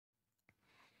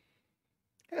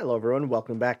Hello, everyone.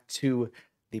 Welcome back to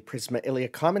the Prisma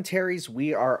Illya commentaries.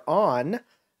 We are on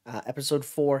episode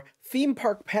 4, Theme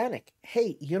Park Panic.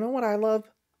 Hey, you know what I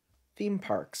love? Theme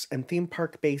parks and theme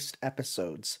park based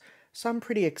episodes. So I'm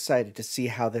pretty excited to see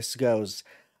how this goes.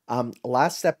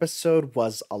 Last episode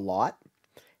was a lot,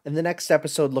 and the next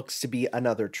episode looks to be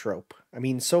another trope. I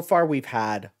mean, so far we've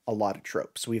had a lot of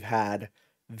tropes. We've had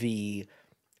the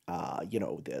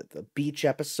the beach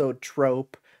episode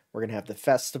trope. We're gonna have the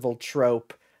festival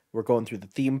trope. We're going through the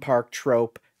theme park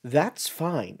trope. That's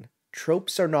fine.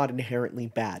 Tropes are not inherently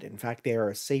bad. In fact, they are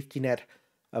a safety net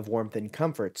of warmth and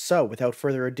comfort. So, without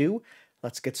further ado,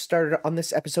 let's get started on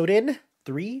this episode in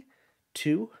 3,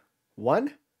 2,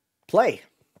 1, play.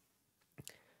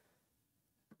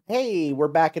 Hey, we're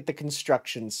back at the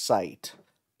construction site.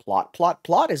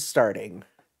 Plot is starting.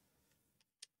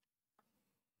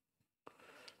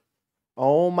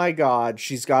 Oh my god,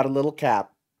 she's got a little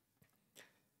cap.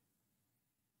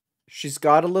 She's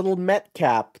got a little Met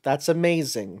cap. That's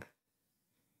amazing.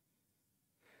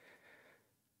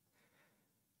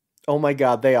 Oh my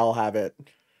god, they all have it.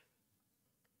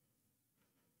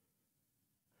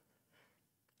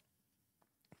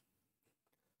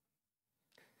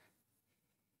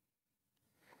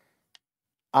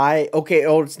 Okay,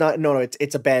 oh it's not no,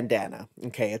 it's a bandana.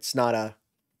 Okay, it's not a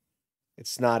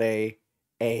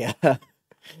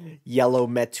yellow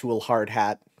Metul hard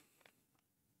hat.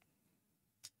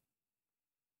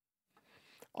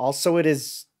 Also, it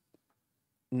is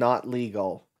not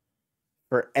legal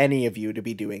for any of you to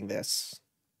be doing this.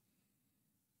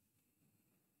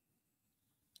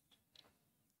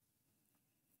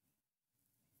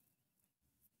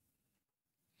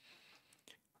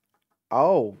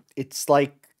 Oh, it's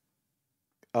like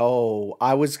oh,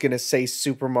 I was gonna say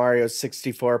Super Mario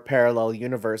 64 parallel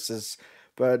universes,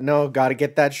 but no, gotta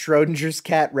get that Schrodinger's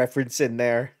cat reference in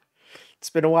there.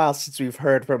 It's been a while since we've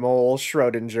heard from old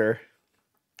Schrodinger.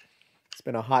 It's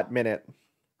been a hot minute.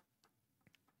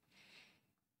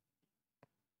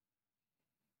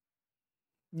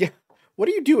 Yeah, what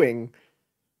are you doing?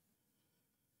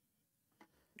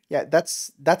 Yeah,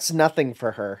 that's nothing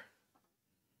for her.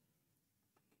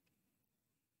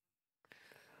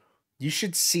 You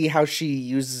should see how she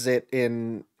uses it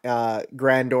in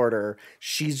Grand Order.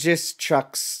 She just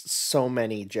chucks so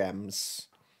many gems.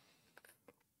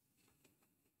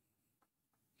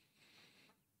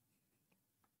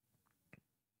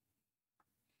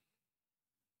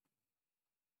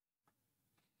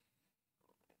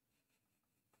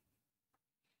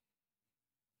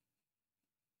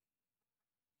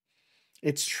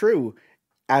 It's true.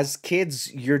 As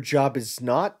kids, your job is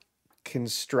not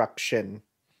construction.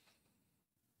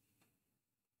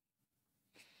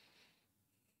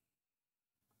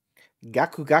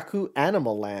 Gaku Gaku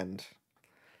Animal Land.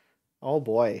 Oh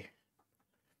boy.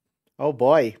 Oh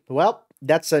boy. Well,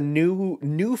 that's a new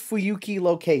Fuyuki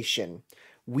location.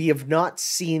 We have not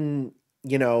seen,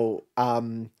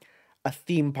 a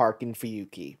theme park in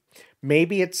Fuyuki.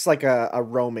 Maybe it's like a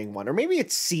roaming one, or maybe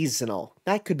it's seasonal.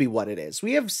 That could be what it is.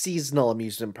 We have seasonal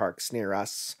amusement parks near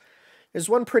us. There's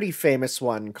one pretty famous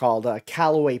one called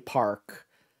Callaway Park,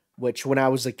 which when I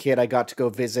was a kid I got to go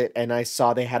visit, and I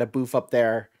saw they had a booth up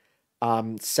there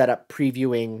set up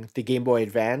previewing the Game Boy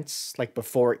Advance like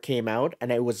before it came out,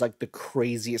 and it was like the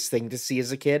craziest thing to see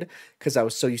as a kid because I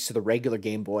was so used to the regular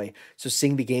Game Boy. So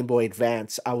seeing the Game Boy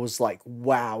Advance, I was like,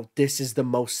 wow, this is the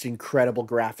most incredible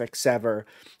graphics ever.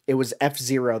 It was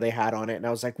F-Zero they had on it, and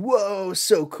I was like, whoa,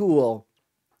 so cool.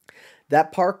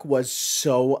 That park was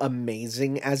so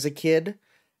amazing as a kid.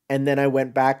 And then I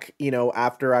went back,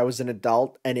 after I was an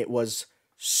adult, and it was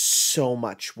so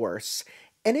much worse.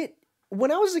 And when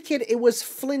I was a kid, it was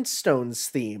Flintstones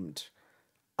themed.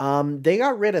 They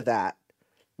got rid of that,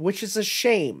 which is a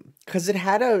shame because it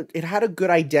had a good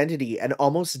identity and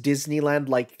almost Disneyland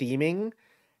like theming.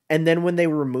 And then when they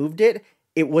removed it,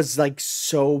 it was like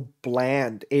so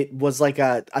bland. It was like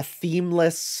a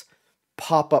themeless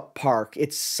pop up park.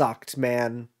 It sucked,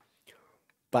 man.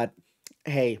 But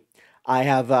hey, I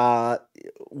have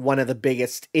one of the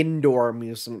biggest indoor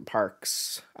amusement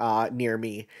parks near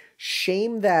me.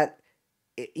 Shame that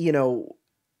you know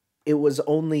it was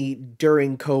only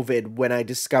during COVID when I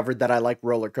discovered that I like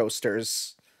roller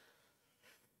coasters.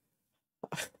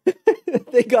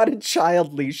 They got a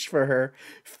child leash for her.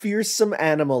 Fearsome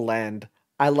Animal Land.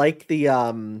 I like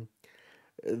the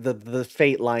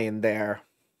Fate Lion there.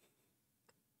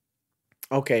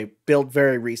 Okay, built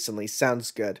very recently. Sounds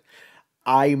good.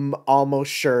 I'm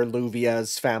almost sure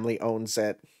Luvia's family owns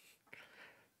it.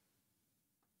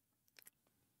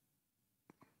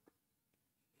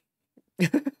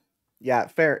 Yeah,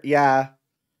 fair. Yeah.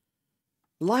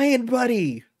 Lion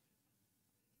Buddy.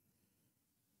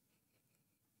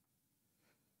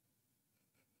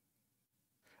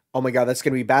 Oh my god, that's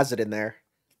gonna be Bazit in there.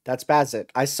 That's Bazit.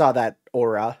 I saw that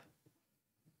aura.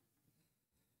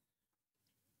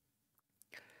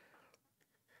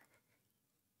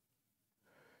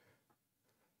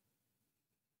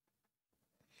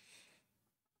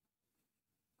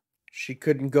 She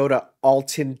couldn't go to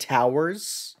Alton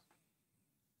Towers.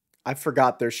 I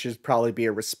forgot there should probably be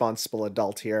a responsible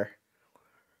adult here.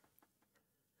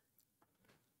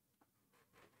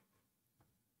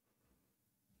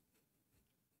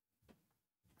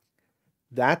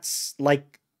 That's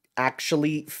like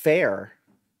actually fair.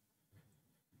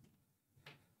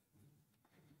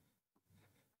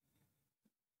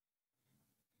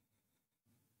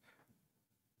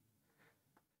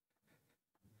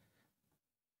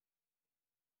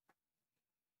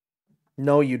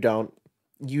 No, you don't.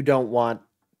 You don't want.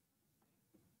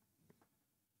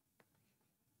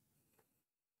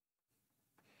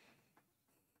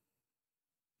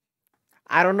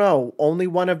 I don't know. Only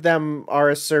one of them are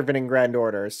a servant in Grand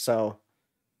Order, so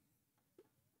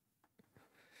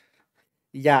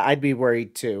yeah, I'd be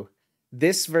worried too.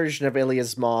 This version of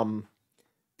Ilya's mom,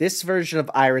 this version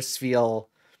of Iris Feel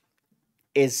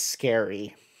is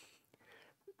scary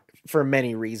for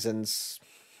many reasons.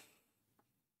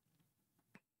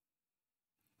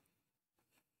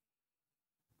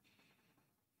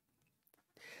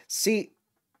 See,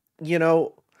 you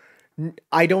know,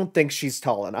 I don't think she's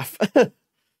tall enough.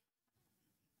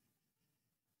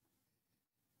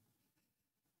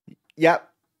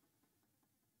 Yep.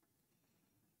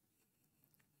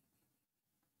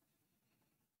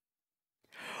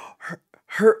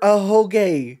 Her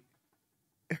ahoge.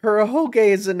 Her ahoge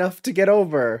is enough to get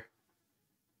over.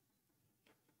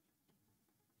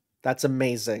 That's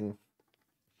amazing.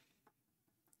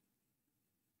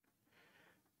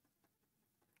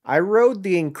 I rode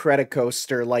the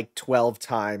Incredicoaster like 12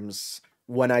 times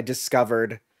when I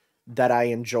discovered that I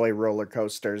enjoy roller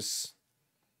coasters.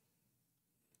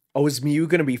 Oh, is Mew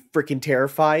gonna be freaking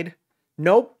terrified?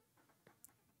 Nope.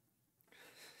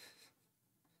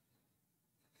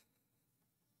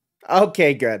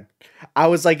 Okay, good. I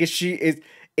was like,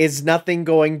 is nothing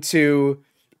going to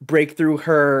break through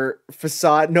her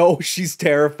facade? No, she's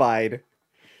terrified.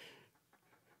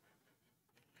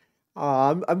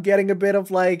 I'm getting a bit of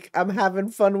like I'm having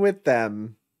fun with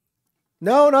them.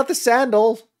 No, not the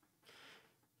sandal.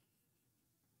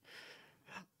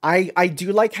 I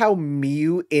do like how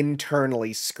Mew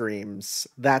internally screams.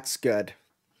 That's good.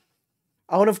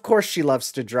 Oh, and of course she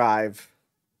loves to drive.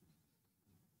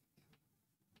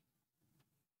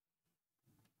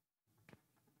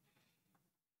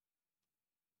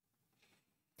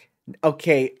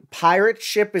 Okay, pirate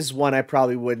ship is one I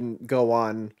probably wouldn't go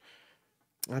on.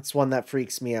 That's one that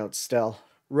freaks me out still.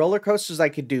 Roller coasters I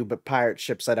could do, but pirate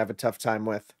ships I'd have a tough time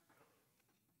with.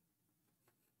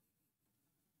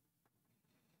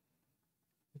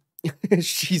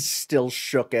 She's still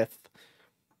shooketh.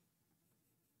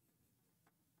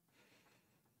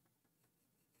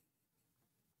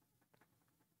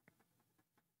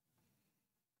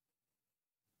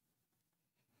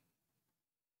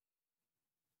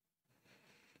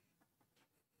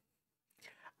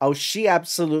 Oh, she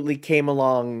absolutely came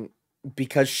along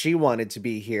because she wanted to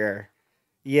be here.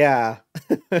 Yeah.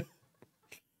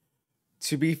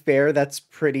 To be fair, that's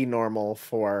pretty normal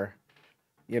for,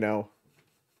 you know.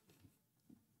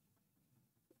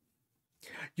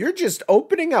 You're just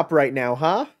opening up right now,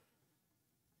 huh?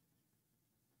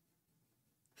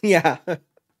 Yeah.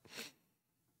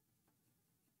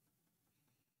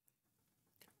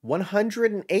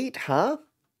 108, huh?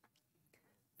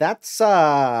 That's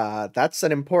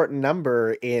an important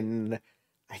number in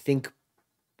I think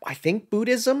I think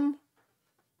Buddhism.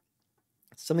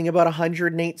 Something about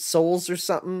 108 souls or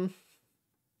something.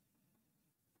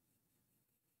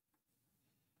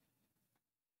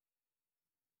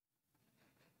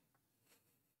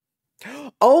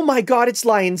 Oh my god, it's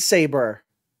Lion Saber.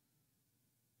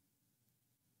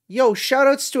 Yo,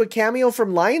 shoutouts to a cameo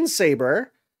from Lion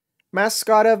Saber,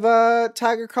 mascot of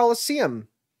Tiger Coliseum.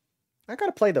 I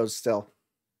gotta play those still.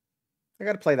 I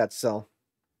gotta play that still.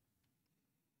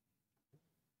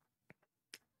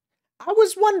 I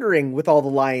was wondering with all the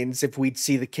lions if we'd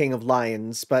see the King of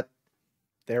Lions, but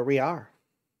there we are.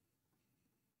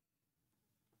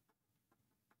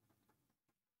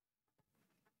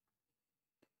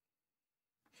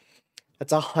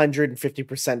 That's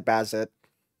 150% Bazit.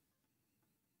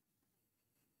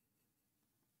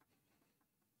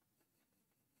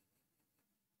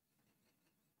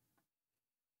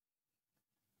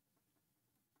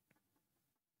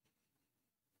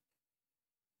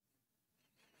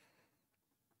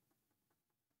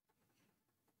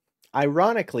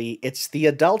 Ironically, it's the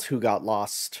adult who got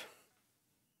lost.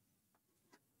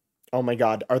 Oh my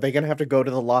god, are they gonna have to go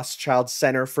to the Lost Child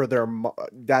Center for their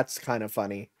That's kind of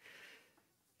funny.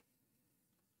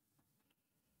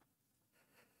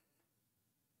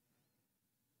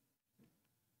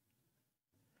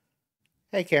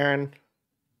 Hey, Karen.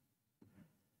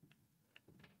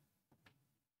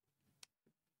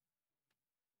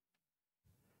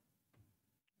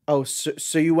 Oh,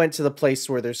 so you went to the place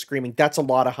where they're screaming. That's a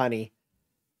lot of honey.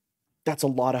 That's a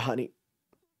lot of honey.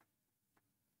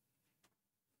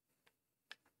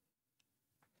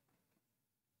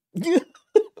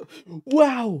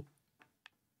 Wow,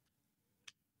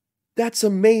 that's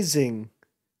amazing.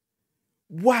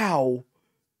 Wow.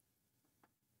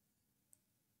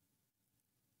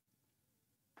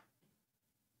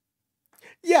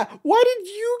 Yeah, why did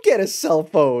you get a cell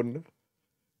phone?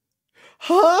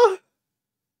 Huh?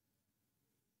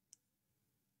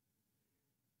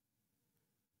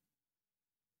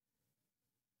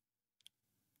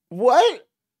 What?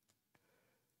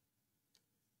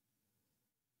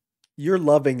 You're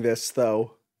loving this,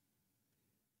 though.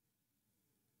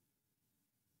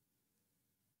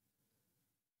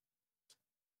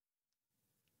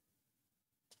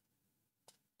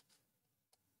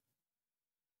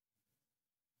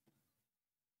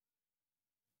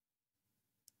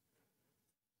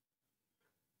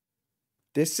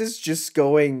 This is just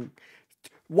going.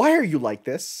 Why are you like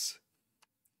this?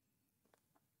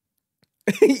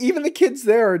 Even the kids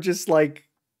there are just like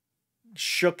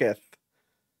shooketh.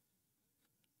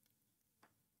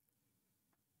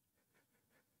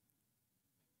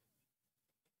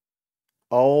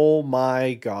 Oh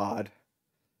my god.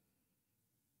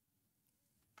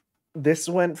 This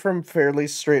went from fairly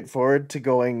straightforward to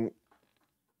going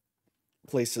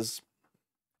places.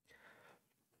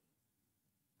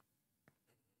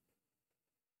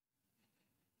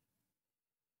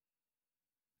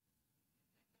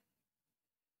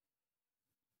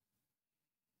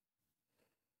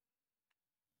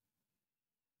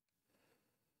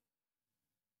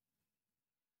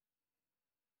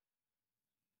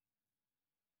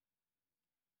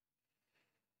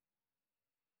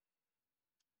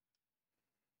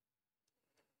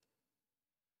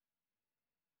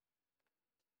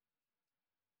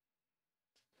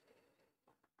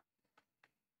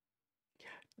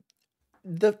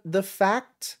 The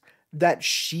fact that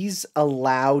she's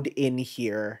allowed in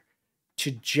here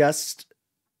to just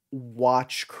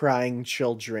watch crying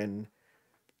children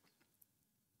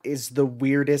is the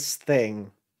weirdest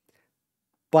thing.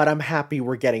 But I'm happy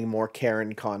we're getting more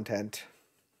Karen content.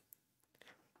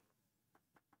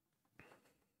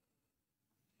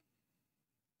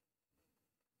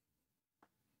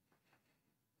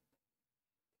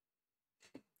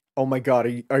 Oh my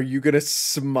god, are you gonna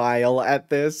smile at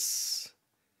this?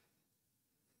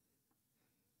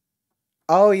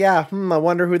 Oh yeah, I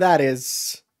wonder who that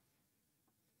is.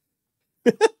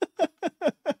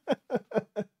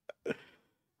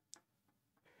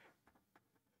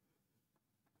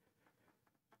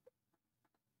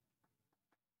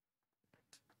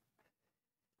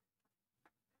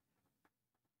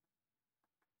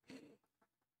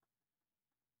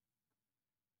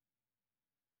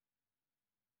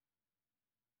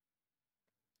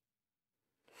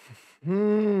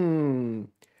 Hmm.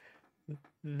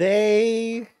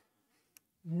 They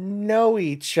know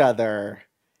each other.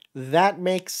 That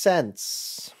makes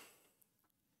sense.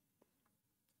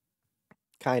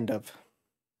 Kind of.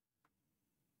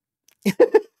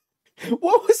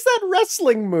 What was that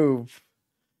wrestling move?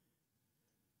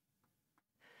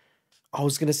 I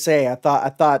was gonna say, I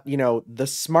thought, the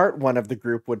smart one of the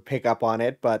group would pick up on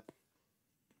it, but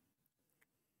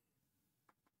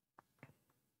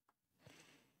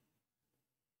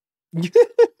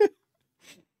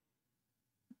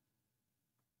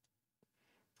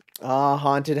ah,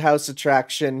 haunted house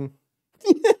attraction.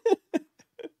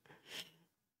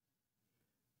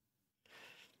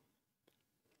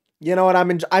 You know what?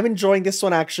 I'm enjoying this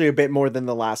one actually a bit more than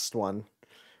the last one,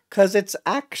 cause it's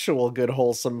actual good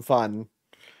wholesome fun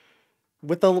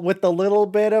with a little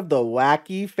bit of the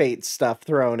wacky fate stuff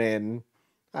thrown in.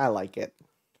 I like it.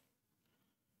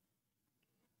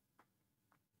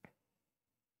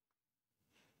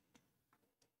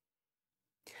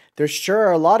 There sure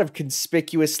are a lot of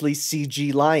conspicuously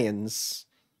CG lions.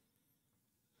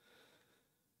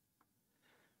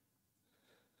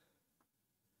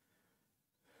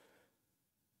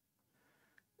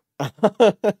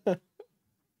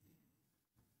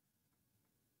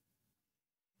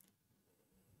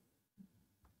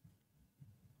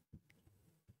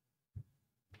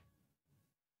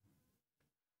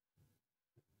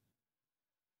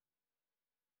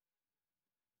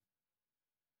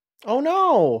 Oh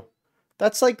no!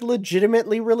 That's like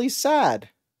legitimately really sad.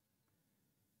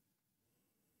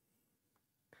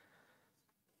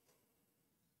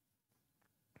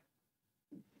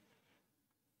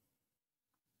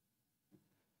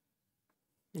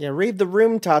 Yeah, read the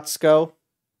room, Tatsuko.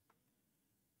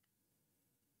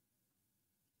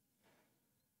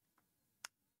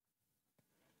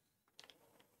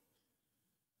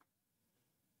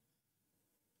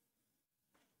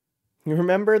 You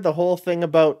remember the whole thing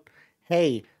about,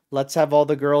 hey, let's have all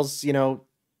the girls,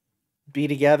 be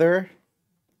together?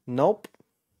 Nope.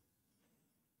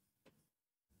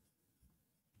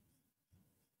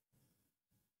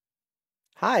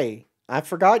 Hi, I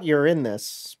forgot you're in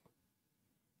this.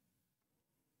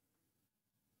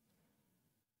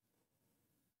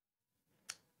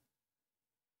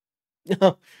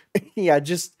 Yeah,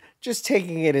 just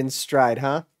taking it in stride,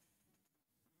 huh?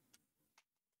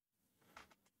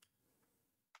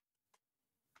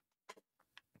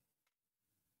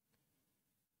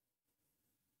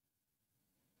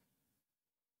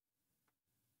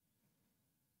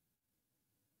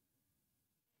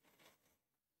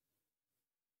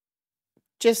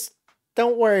 Just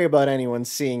don't worry about anyone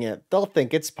seeing it. They'll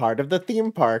think it's part of the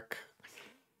theme park.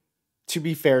 To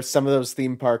be fair, some of those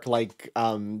theme park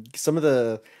some of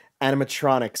the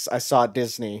animatronics I saw at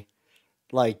Disney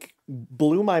like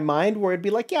blew my mind where it'd be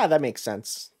like, yeah, that makes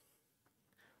sense.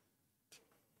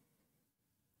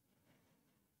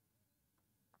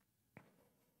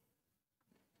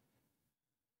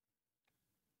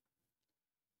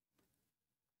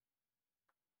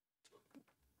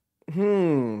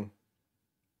 Hmm.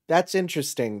 That's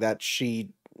interesting that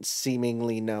she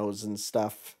seemingly knows and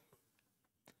stuff.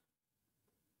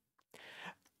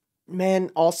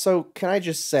 Man, also, can I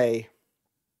just say,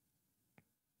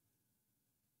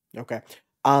 okay.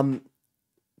 Um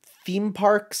theme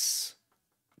parks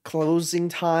closing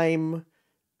time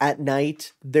at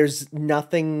night, there's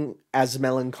nothing as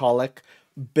melancholic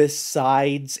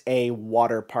besides a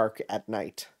water park at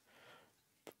night.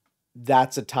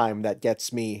 That's a time that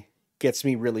gets me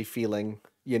really feeling,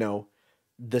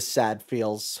 the sad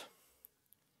feels.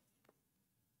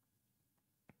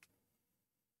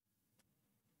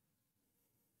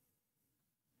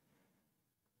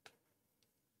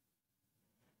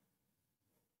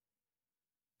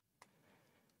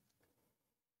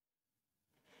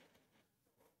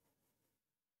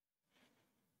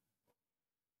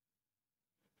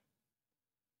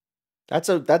 That's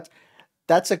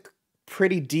a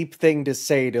pretty deep thing to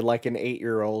say to like an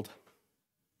 8-year-old.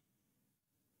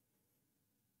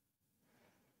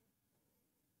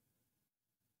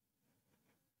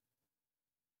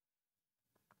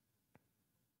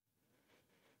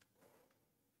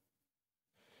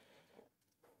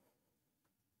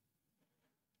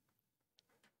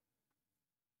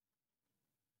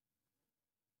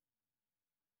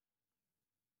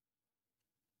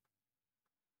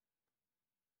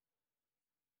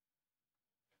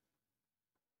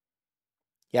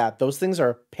 Yeah, those things are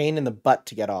a pain in the butt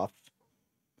to get off.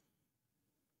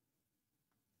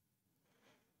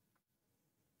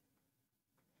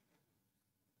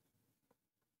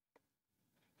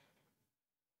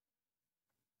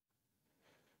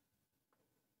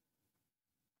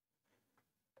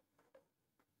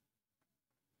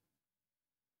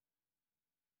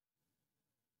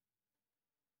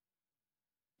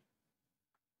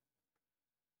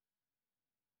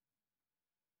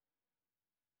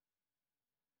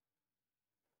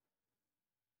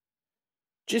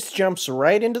 Just jumps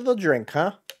right into the drink,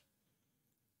 huh?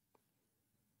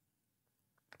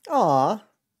 Aw.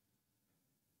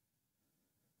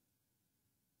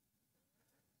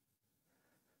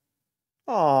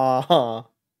 Aw.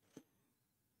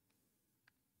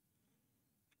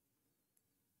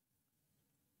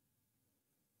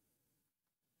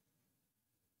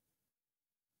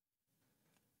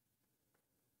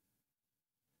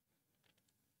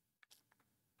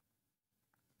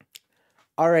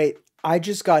 All right, I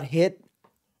just got hit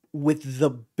with the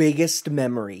biggest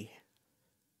memory.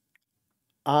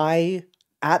 I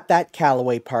at that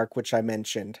Callaway Park which I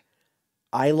mentioned,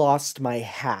 I lost my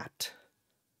hat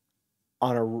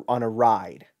on a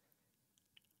ride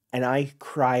and I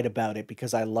cried about it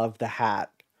because I love the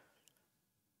hat.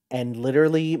 And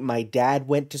literally my dad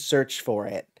went to search for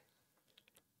it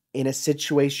in a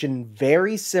situation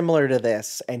very similar to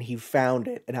this and he found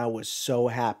it and I was so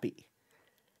happy.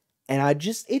 And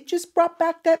it just brought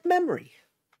back that memory.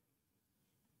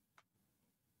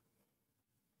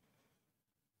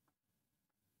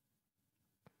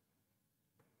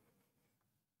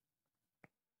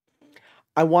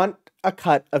 I want a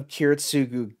cut of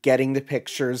Kiritsugu getting the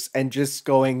pictures and just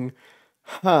going,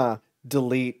 huh,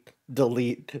 delete.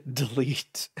 Delete,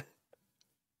 delete.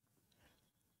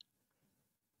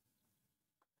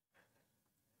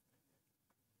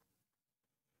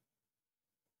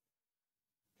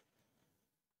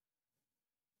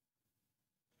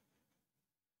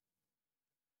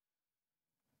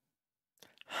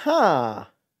 Huh.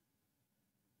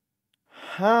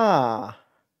 Huh.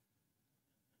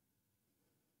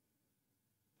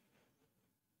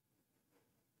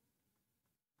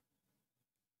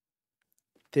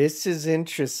 This is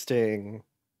interesting.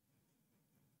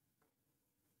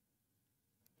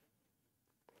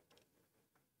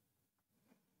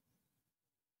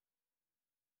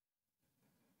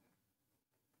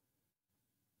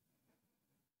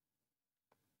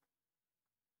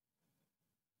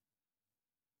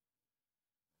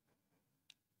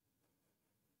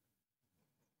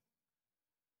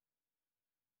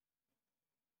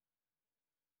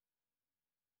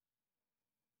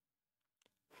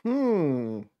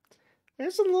 Hmm.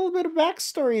 There's a little bit of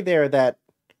backstory there that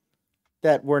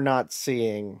we're not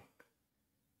seeing.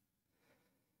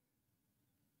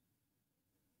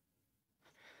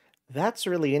 That's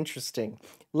really interesting.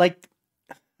 Like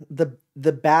the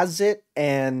Bazit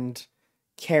and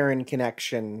Karen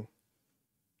connection,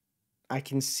 I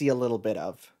can see a little bit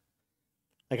of.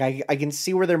 Like I can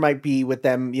see where there might be with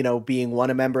them, being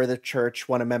one a member of the church,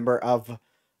 one a member of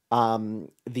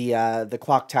the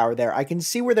clock tower there. I can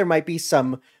see where there might be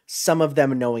some of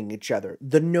them knowing each other.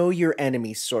 The know your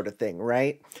enemy sort of thing,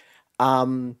 right?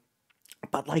 Um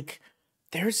but like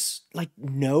there's like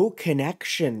no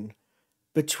connection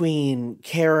between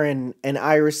Karen and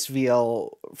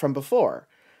Irisville from before.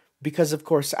 Because of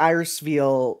course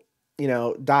Irisville,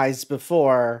 dies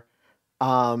before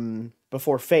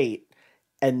Fate,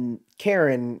 and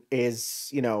Karen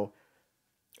is,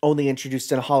 only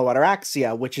introduced in Hollow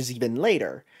Ataraxia, which is even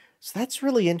later. So that's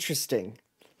really interesting.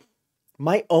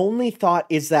 My only thought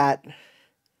is that,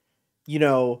 you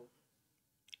know,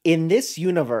 in this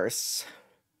universe,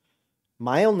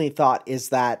 my only thought is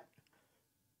that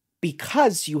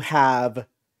because you have,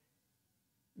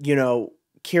 you know,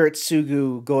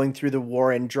 Kiritsugu going through the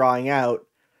war and drawing out,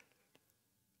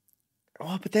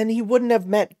 oh, but then he wouldn't have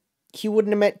met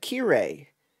Kirei.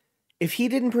 If he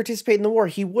didn't participate in the war,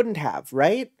 he wouldn't have,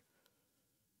 right?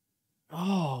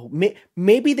 Oh,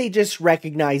 maybe they just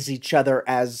recognize each other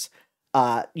as,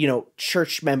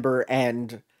 church member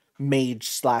and mage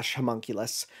slash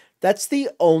homunculus. That's the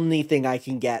only thing I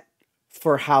can get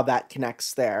for how that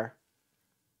connects there.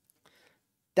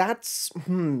 That's,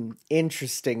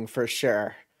 interesting for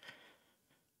sure.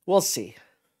 We'll see.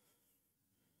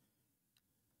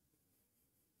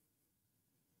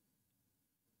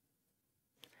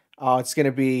 Oh, it's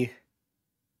gonna be.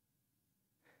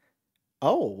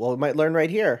 Oh, well, we might learn right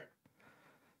here.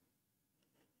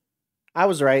 I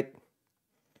was right.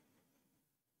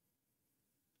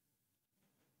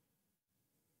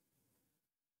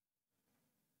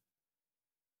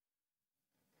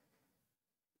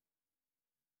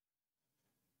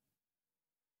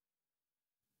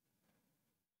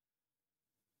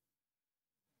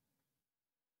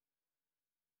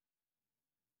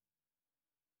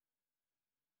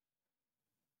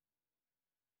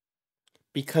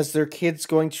 Because they're kids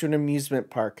going to an amusement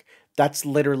park. That's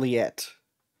literally it.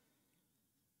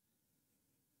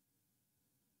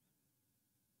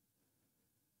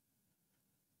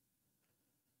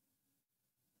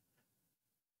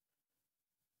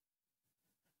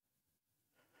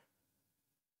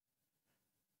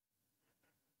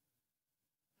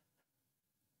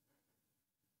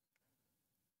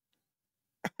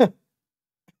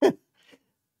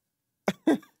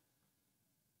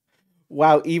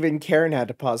 Wow, even Karen had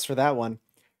to pause for that one.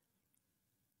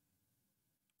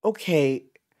 Okay,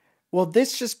 well,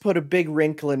 this just put a big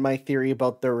wrinkle in my theory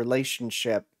about their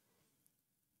relationship.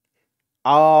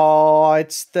 Oh,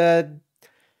 it's the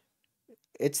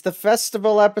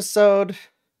festival episode.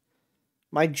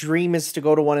 My dream is to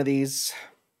go to one of these.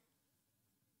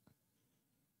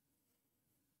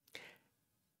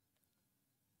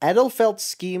 Edelfelt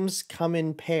schemes come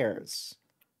in pairs.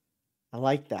 I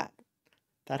like that.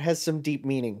 That has some deep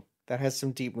meaning. That has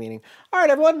some deep meaning. All right,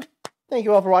 everyone. Thank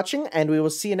you all for watching, and we will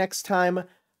see you next time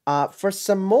for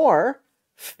some more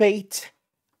Fate,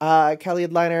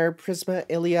 Kaleid Liner, Prisma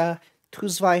Illya,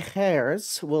 Tuzvai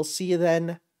Herz. We'll see you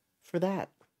then for that.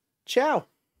 Ciao.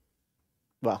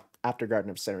 Well, after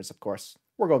Garden of Sinners, of course.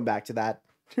 We're going back to that.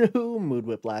 Mood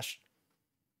Whiplash.